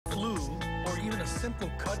Even a simple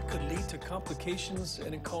cut could lead to complications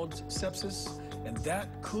and it's called sepsis, and that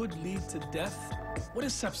could lead to death. What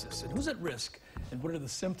is sepsis and who's at risk? And what are the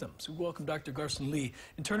symptoms? We welcome Dr. Garson Lee,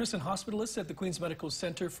 internist and hospitalist at the Queens Medical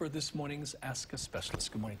Center for this morning's Ask a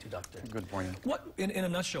Specialist. Good morning to you, Doctor. Good morning. In a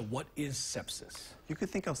nutshell, what is sepsis? You could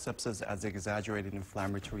think of sepsis as an exaggerated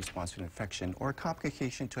inflammatory response to an infection or a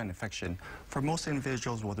complication to an infection. For most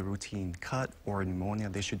individuals with a routine cut or pneumonia,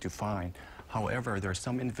 they should do fine. However, there are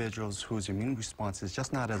some individuals whose immune response is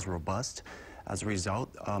just not as robust. As a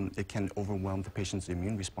result, it can overwhelm the patient's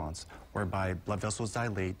immune response, whereby blood vessels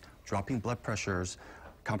dilate, dropping blood pressures,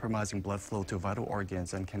 compromising blood flow to vital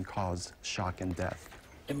organs, and can cause shock and death.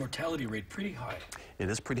 And mortality rate pretty high. It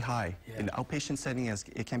is pretty high. Yeah. In the outpatient setting,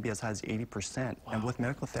 it can be as high as 80%. Wow. And with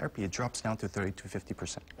medical therapy, it drops down to 30 to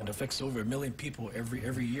 50%. And affects over 1 million people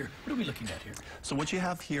every year. What are we looking at here? So what you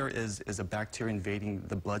have here is a bacteria invading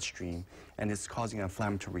the bloodstream, and it's causing an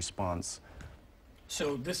inflammatory response.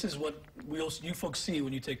 So this is what you folks see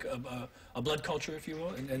when you take a blood culture, if you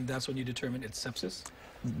will, and that's when you determine it's sepsis?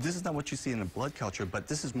 This is not what you see in the blood culture, but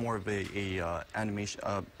this is more of a animation,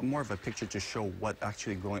 more of a picture to show what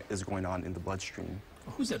actually is going on in the bloodstream.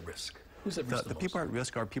 Who's at risk? Who's at risk? The people at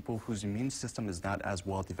risk are people whose immune system is not as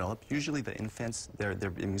well developed. Usually the infants, their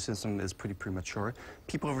immune system is pretty premature.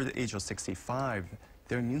 People over the age of 65,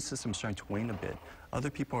 their immune system is starting to wane a bit.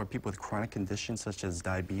 Other people are people with chronic conditions such as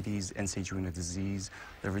diabetes, end-stage renal disease,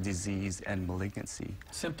 liver disease, and malignancy.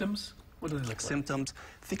 Symptoms? What do they look like? Symptoms,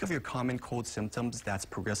 think of your common cold symptoms that's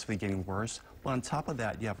progressively getting worse. But on top of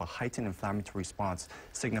that, you have a heightened inflammatory response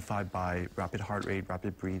signified by rapid heart rate,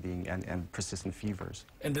 rapid breathing, and persistent fevers.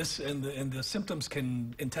 And the symptoms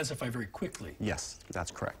can intensify very quickly? Yes,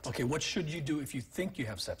 that's correct. Okay, what should you do if you think you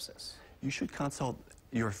have sepsis? You should consult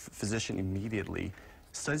your physician immediately.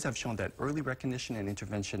 Studies have shown that early recognition and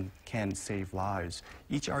intervention can save lives.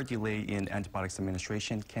 Each hour delay in antibiotics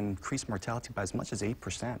administration can increase mortality by as much as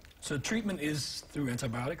 8%. So treatment is through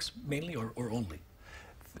antibiotics mainly or only?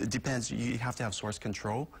 It depends. You have to have source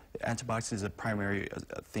control. Antibiotics is a primary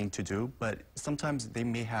thing to do, but sometimes they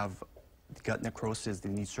may have gut necrosis. They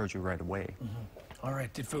need surgery right away. All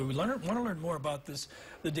right, if we want to learn more about this,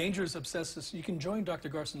 the dangers of sepsis, you can join Dr.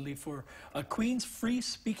 Garson Lee for a Queen's free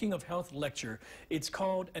Speaking of Health lecture. It's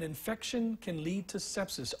called An Infection Can Lead to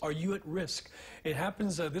Sepsis. Are You at Risk? It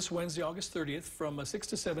happens this Wednesday, August 30th from 6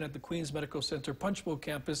 to 7 at the Queens Medical Center, Punch Bowl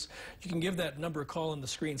campus. You can give that number a call on the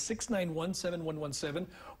screen, 691-7117,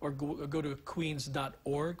 or go to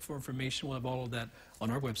queens.org for information. We'll have all of that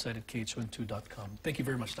on our website at kh12.com. Thank you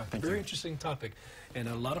very much, Doctor. Very interesting topic, and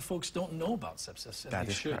a lot of folks don't know about sepsis. And That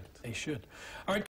is correct. They should. All right.